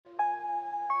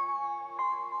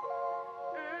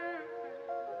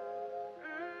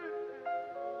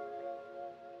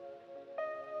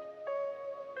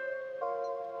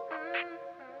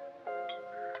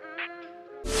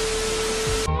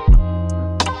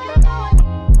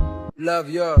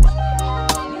Love yours. No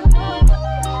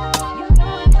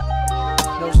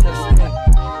such thing.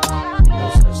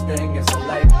 No such thing as a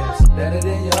life that's better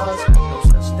than yours. No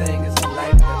such thing as a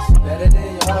life that's better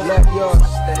than yours. Love yours. No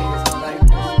such thing as a life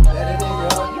that's better than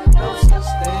yours. No such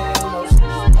thing. No such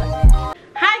thing.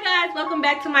 Hi guys, welcome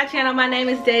back to my channel. My name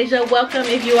is Dasia. Welcome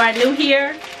if you are new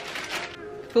here.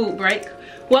 Food break.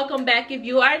 Welcome back if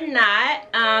you are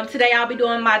not. Today I'll be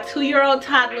doing my 2-year-old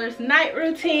toddler's night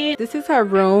routine. This is her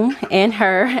room and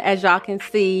her, as y'all can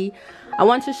see. I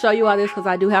want to show you all this because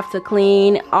I do have to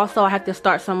clean. Also, I have to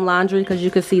start some laundry because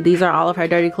you can see these are all of her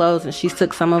dirty clothes and she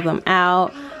took some of them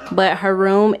out. But her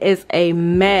room is a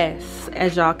mess,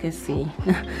 as y'all can see.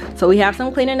 So we have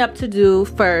some cleaning up to do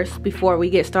first before we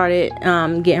get started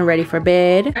getting ready for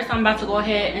bed. First, I'm about to go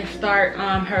ahead and start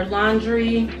her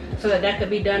laundry so that could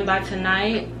be done by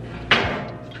tonight.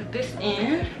 Put this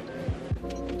in.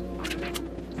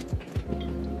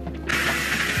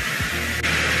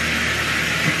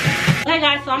 Okay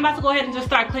guys, so I'm about to go ahead and just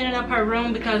start cleaning up her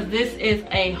room because this is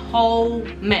a whole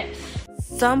mess.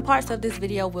 Some parts of this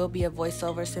video will be a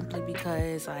voiceover simply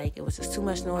because like it was just too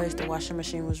much noise. The washing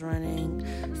machine was running.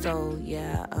 So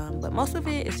yeah, but most of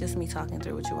it is just me talking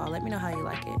through with you all. Let me know how you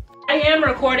like it. I am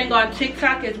recording on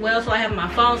TikTok as well, so I have my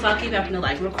phone, so I'll keep having to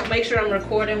like make sure I'm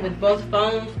recording with both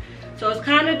phones. So it's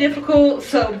kind of difficult,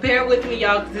 so bear with me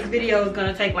y'all because this video is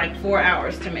gonna take like 4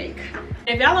 hours to make.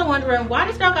 If y'all are wondering why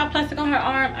this girl got plastic on her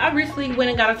arm, I recently went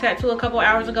and got a tattoo a couple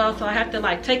hours ago, so I have to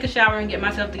like take a shower and get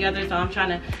myself together. So I'm trying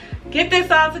to get this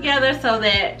all together so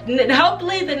that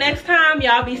hopefully the next time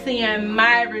y'all be seeing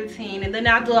my routine, and then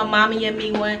I'll do a mommy and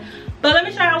me one. But let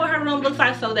me show y'all what her room looks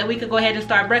like so that we could go ahead and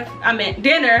start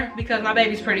dinner because my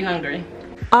baby's pretty hungry.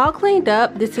 All cleaned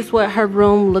up, this is what her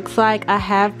room looks like. I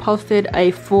have posted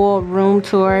a full room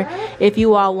tour. If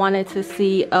you all wanted to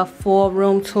see a full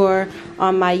room tour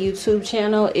on my YouTube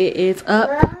channel, it is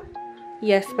up.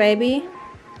 Yes, baby.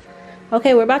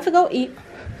 Okay, we're about to go eat.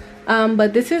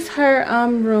 But this is her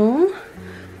room.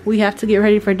 We have to get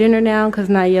ready for dinner now because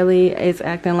Nayeli is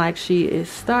acting like she is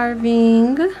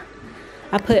starving.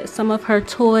 I put some of her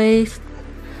toys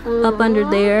up under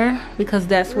there because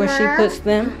that's where she puts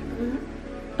them.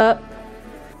 Up.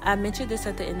 I mentioned this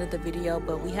at the end of the video,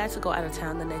 but we had to go out of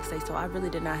town the next day, so I really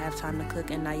did not have time to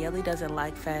cook, and Nayeli doesn't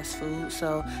like fast food,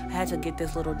 so I had to get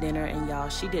this little dinner, and y'all,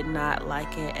 she did not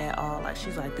like it at all. Like,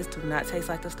 she's like, this do not taste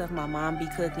like the stuff my mom be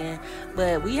cooking,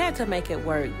 but we had to make it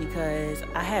work because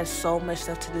I had so much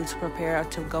stuff to do to prepare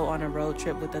to go on a road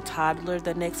trip with the toddler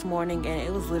the next morning, and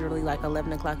it was literally like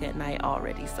 11 o'clock at night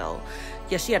already, so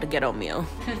yeah, she had a ghetto meal.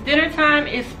 Since dinner time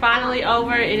is finally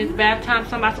over, it is bath time,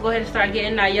 so I'm about to go ahead and start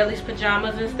getting Nayeli's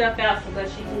pajamas and stuff out so that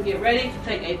she can get ready to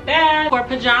take a bath. For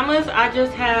pajamas, I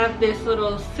just have this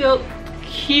little silk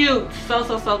cute,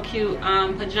 so cute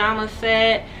pajama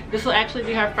set. This will actually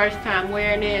be her first time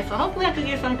wearing it, so hopefully I can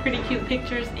get some pretty cute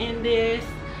pictures in this.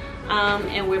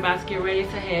 And we're about to get ready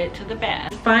to head to the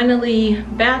bath. Finally,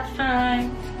 bath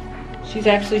time. She's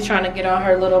actually trying to get on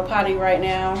her little potty right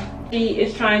now. She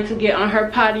is trying to get on her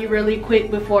potty really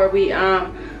quick before we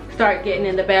start getting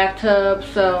in the bathtub,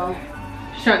 so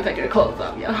she's trying to take her clothes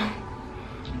off, y'all.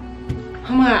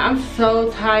 Oh my God, I'm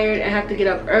so tired and have to get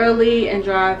up early and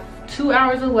drive 2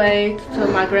 hours away to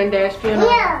my granddad's funeral.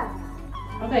 Yeah.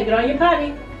 Okay, get on your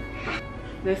potty.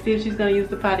 Let's see if she's gonna use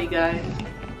the potty, guys.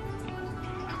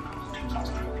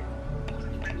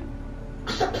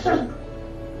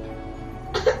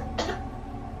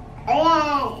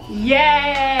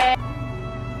 Yay!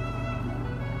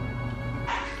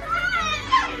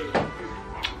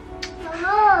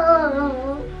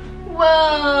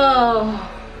 Whoa!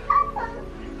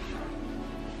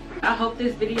 I hope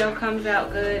this video comes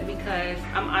out good because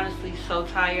I'm honestly so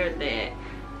tired that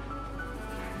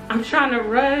I'm trying to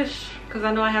rush because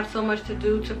I know I have so much to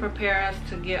do to prepare us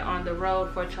to get on the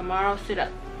road for tomorrow. Sit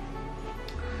up.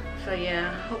 So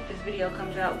yeah, I hope this video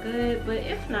comes out good, but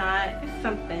if not, it's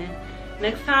something.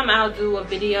 Next time I'll do a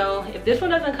video. If this one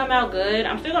doesn't come out good,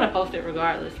 I'm still gonna post it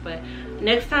regardless, but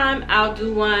next time I'll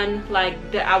do one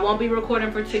like that. I won't be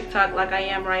recording for TikTok like I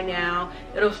am right now.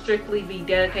 It'll strictly be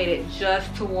dedicated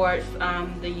just towards the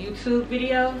YouTube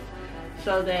videos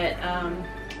so that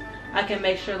I can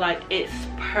make sure like it's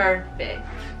perfect.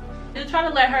 Just try to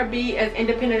let her be as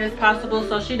independent as possible,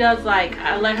 so she does like,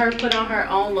 I let her put on her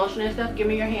own lotion and stuff. Give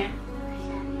me your hand.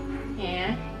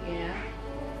 Hand, yeah.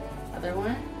 Other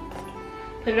one.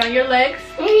 Put it on your legs.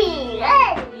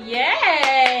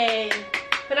 Yay!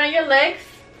 Put on your legs,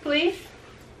 please.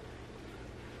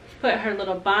 Put her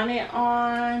little bonnet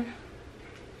on.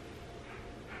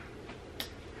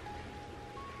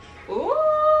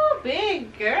 Ooh,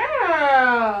 big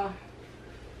girl.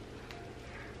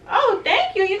 Oh,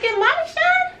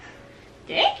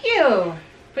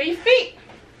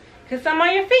 Put some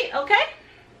on your feet, okay?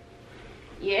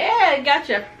 Yeah, got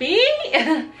your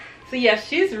feet. So yeah,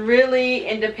 she's really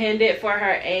independent for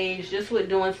her age, just with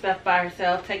doing stuff by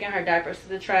herself, taking her diapers to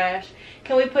the trash.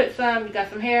 Can we put some, you got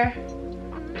some hair?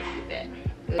 Let's do that.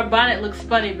 Her bonnet looks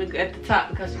funny at the top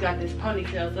because she got this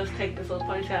ponytail. Let's take this little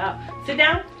ponytail out. Sit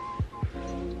down.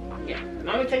 Yeah,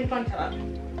 let me take the ponytail out.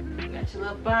 Got your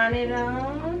little bonnet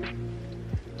on.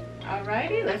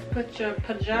 Alrighty, let's put your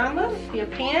pajamas, your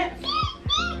pants.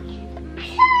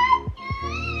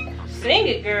 Sing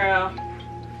it, girl.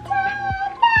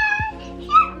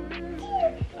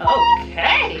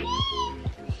 Okay.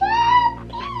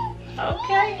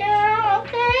 Okay, girl,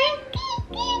 okay.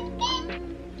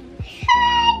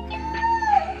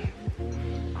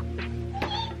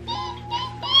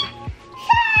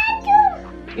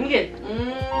 Give me good.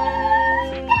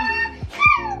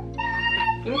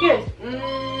 Give me good.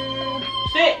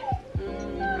 Sit.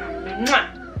 Mwah.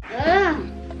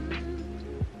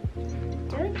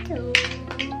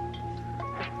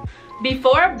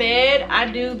 Before bed, I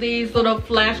do these little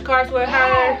flashcards with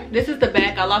her. This is the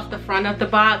back. I lost the front of the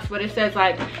box, but it says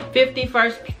like 50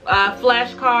 first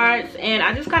flashcards, and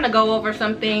I just kind of go over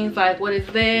some things like, what is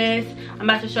this? I'm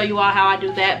about to show you all how I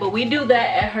do that, but we do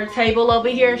that at her table over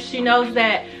here. She knows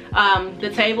that the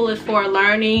table is for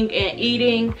learning and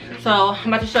eating, so I'm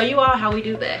about to show you all how we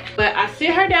do that. But I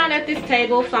sit her down at this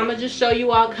table, so I'm gonna just show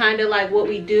you all kind of like what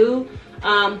we do.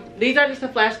 These are just the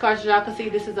flashcards. Y'all can see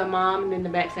this is a mom, and then the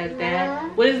back says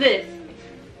dad. What is this?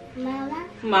 Mama.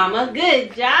 Mama.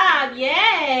 Good job.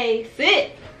 Yay.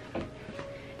 Sit.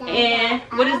 And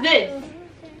what is this?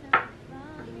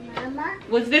 Mama.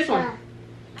 What's this one?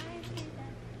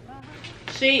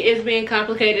 She is being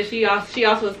complicated. She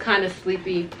also is kind of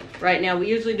sleepy right now. We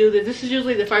usually do this. This is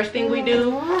usually the first thing we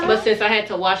do, but since I had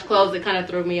to wash clothes, it kind of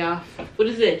threw me off. What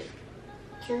is this?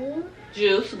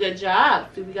 Juice. Good job.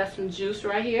 So we got some juice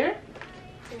right here.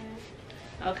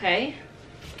 Okay.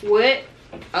 What?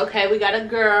 Okay, we got a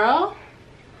girl.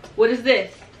 What is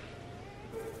this?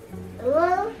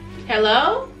 Hello.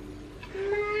 Hello?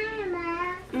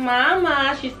 Mama.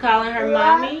 Mama. She's calling her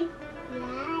mommy.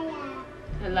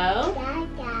 Hello?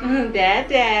 Dada.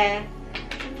 Dada.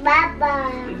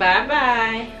 Bye-bye.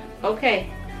 Bye-bye. Okay.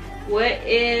 What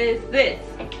is this?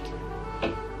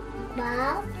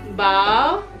 Ball.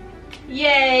 Ball.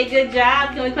 Yay, good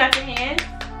job. Can we clap your hands?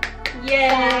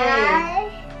 Yay.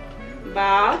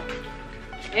 Ball.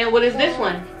 And what is this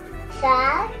one?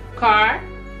 Side. Car.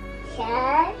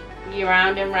 Side. You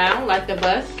round and round like the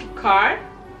bus. Car.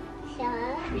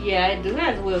 Side. Yeah, it do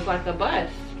has wheels like a bus.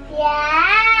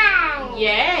 Yeah.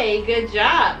 Yay, good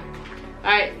job.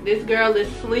 Alright, this girl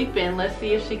is sleeping. Let's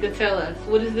see if she could tell us.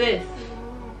 What is this?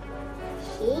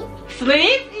 Sheep.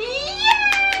 Sleep? Yay!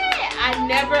 I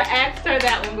never asked her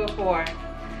that one before.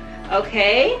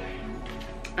 Okay.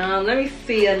 Let me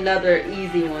see another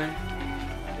easy one.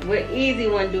 What easy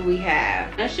one do we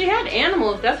have? Now she had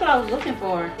animals. That's what I was looking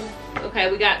for.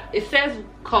 Okay, we got, it says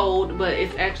cold, but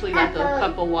it's actually like a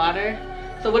cup of water.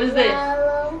 So what is this?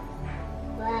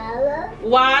 Water.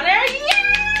 Water? Yeah!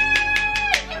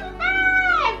 Give me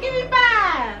 5! Give me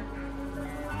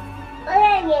 5! What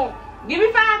is it? Give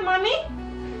me 5, mommy.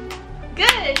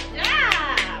 Good job.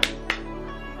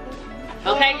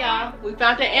 Okay, y'all. We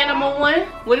found the animal one.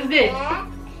 What is this?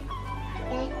 Doggy.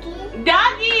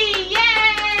 Doggy!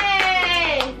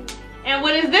 Yay! And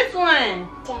what is this one?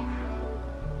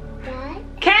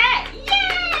 Cat!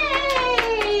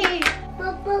 Yay!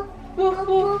 Boop, boop. Woof,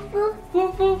 woof. Boop, boop.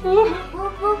 Woof, woof, woof.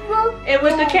 Boop, boop, boop. And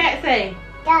what the cat say?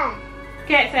 Dog.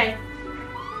 Cat say?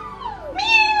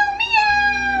 Meow,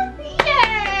 meow!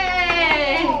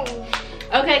 Yay!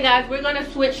 Okay, guys, we're gonna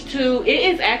switch to, it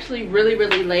is actually really,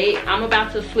 really late. I'm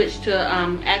about to switch to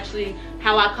actually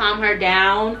how I calm her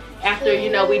down after, you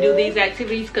know, we do these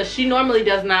activities, because she normally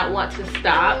does not want to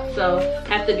stop. So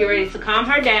I have to get ready to calm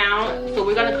her down. So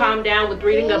we're gonna calm down with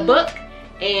reading a book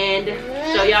and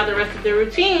show y'all the rest of the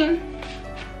routine.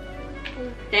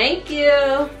 Thank you.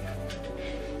 A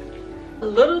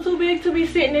little too big to be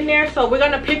sitting in there, so we're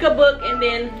gonna pick a book and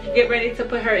then get ready to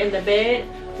put her in the bed.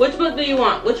 Which book do you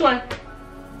want? Which one?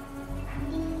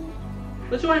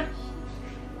 Which one?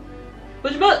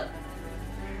 Which book?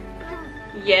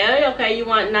 Yeah, okay, you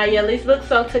want Nayeli's book.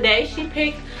 So today she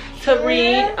picked to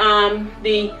read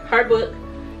her book.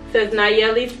 It says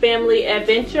Nayeli's Family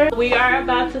Adventure. We are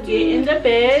about to get in the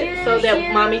bed so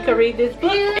that mommy can read this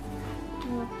book.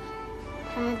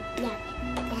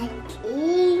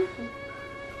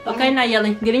 Okay,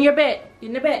 Nayeli, get in your bed. Get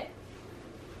in the bed.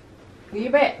 Get in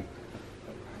your bed.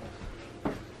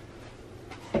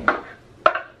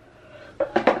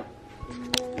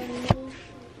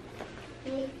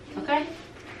 Okay?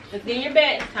 Let's get in your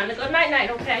bed. It's time to go night-night,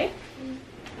 okay?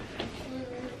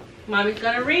 Mommy's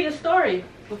gonna read a story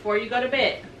before you go to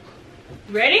bed.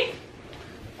 Ready?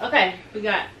 Okay, we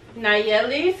got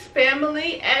Nayeli's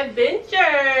Family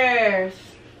Adventures.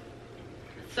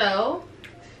 So,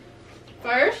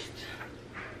 first,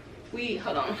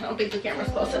 hold on, I don't think the camera's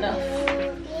close enough.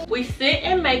 We sit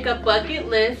and make a bucket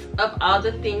list of all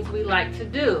the things we like to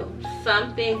do.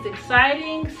 Some things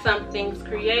exciting, some things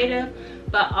creative,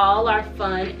 but all are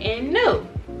fun and new.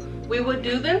 We will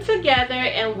do them together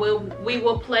and we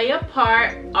will play a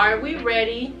part. Are we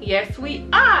ready? Yes, we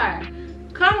are.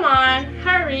 Come on,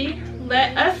 hurry,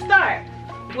 let us start.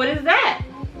 What is that?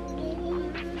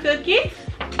 Cookies?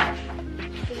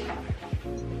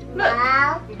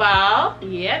 Look, ball.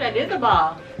 Yeah, that is a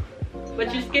ball.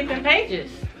 But you're skipping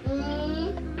pages.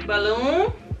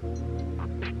 Balloon.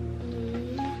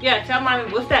 Yeah, tell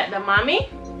mommy, what's that? The mommy?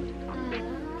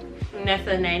 And that's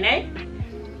a nene.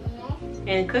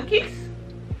 And cookies.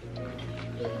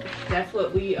 That's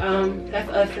what we, that's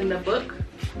us in the book.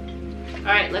 All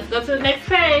right, let's go to the next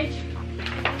page.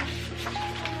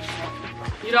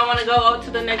 You don't want to go over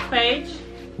to the next page?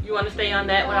 You want to stay on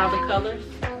that with all the colors?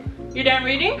 You done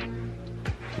reading?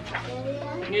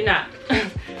 You're not.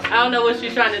 I don't know what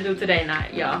she's trying to do today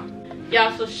night, y'all.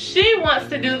 Y'all, so she wants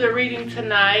to do the reading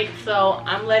tonight, so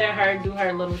I'm letting her do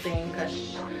her little thing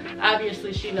because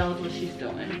obviously she knows what she's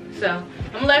doing. So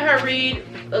I'm gonna let her read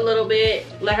a little bit,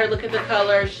 let her look at the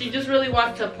colors. She just really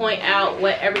wants to point out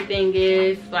what everything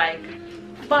is, like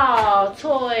ball,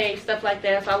 toy, stuff like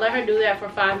that. So I'll let her do that for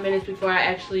 5 minutes before I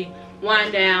actually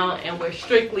wind down and we're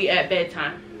strictly at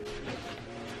bedtime.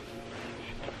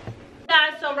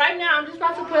 Guys, so right now I'm just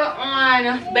about to put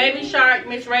on Baby Shark,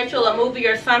 Miss Rachel, a movie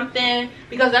or something,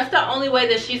 because that's the only way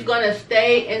that she's gonna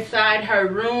stay inside her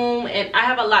room. And I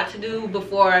have a lot to do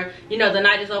before, you know, the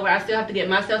night is over. I still have to get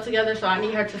myself together, so I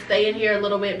need her to stay in here a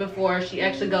little bit before she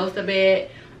actually goes to bed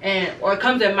or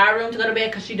comes in my room to go to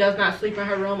bed, because she does not sleep in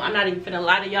her room. I'm not even finna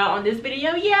lie to y'all on this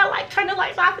video. Yeah, like turn the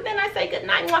lights off and then I say good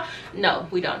night. No,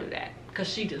 we don't do that because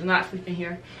she does not sleep in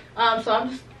here. So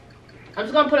I'm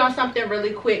just gonna put on something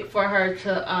really quick for her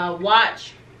to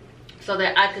watch so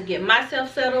that I could get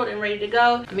myself settled and ready to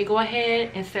go. Let me go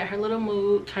ahead and set her little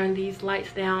mood, turn these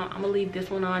lights down. I'm gonna leave this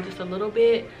one on just a little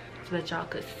bit so that y'all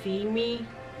could see me.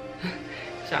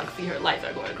 Y'all can see her lights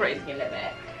are going crazy in the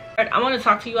back. I want to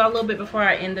talk to you all a little bit before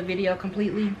I end the video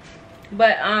completely.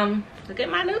 But look at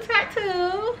my new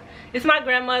tattoo. It's my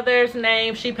grandmother's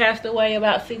name. She passed away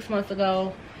about 6 months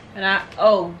ago. And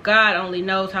oh, God only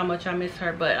knows how much I miss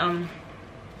her. But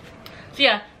so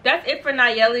yeah, that's it for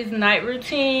Nayeli's night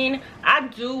routine. I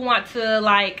do want to,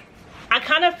 like, I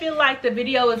kind of feel like the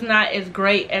video is not as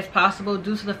great as possible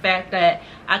due to the fact that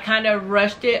I kind of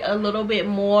rushed it a little bit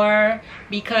more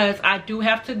because I do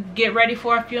have to get ready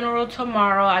for a funeral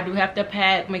tomorrow. I do have to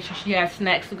pack, make sure she has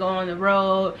snacks to go on the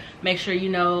road, make sure, you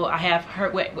know, I have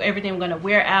her everything I'm going to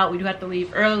wear out. We do have to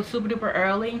leave early, super duper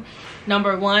early.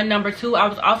 Number one. Number two, I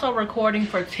was also recording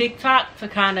for TikTok to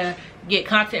kind of get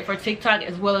content for TikTok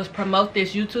as well as promote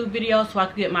this YouTube video so I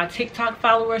could get my TikTok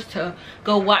followers to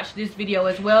go watch this video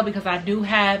as well, because I do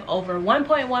have over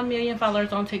 1.1 million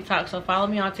followers on TikTok. So follow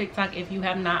me on TikTok if you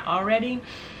have not already.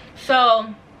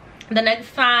 So the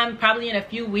next time, probably in a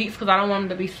few weeks, because I don't want them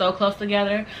to be so close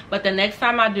together, but the next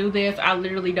time I do this, I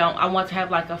literally don't, I want to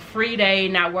have like a free day,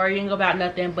 not worrying about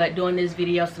nothing but doing this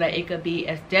video so that it could be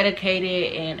as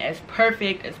dedicated and as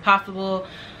perfect as possible,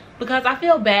 because I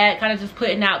feel bad kind of just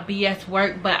putting out BS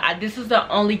work. But this is the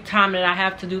only time that I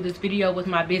have to do this video with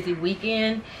my busy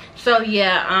weekend. So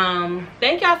yeah,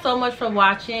 thank y'all so much for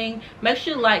watching. Make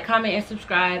sure you like, comment, and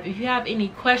subscribe. If you have any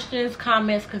questions,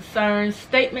 comments, concerns,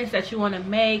 statements that you want to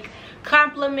make,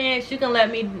 compliments, you can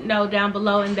let me know down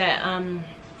below in that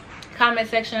comment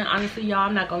section. Honestly, y'all,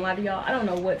 I'm not gonna lie to y'all, I don't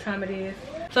know what time it is.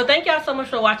 So thank y'all so much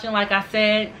for watching. Like I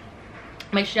said,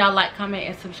 make sure y'all like, comment,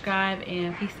 and subscribe,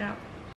 and peace out.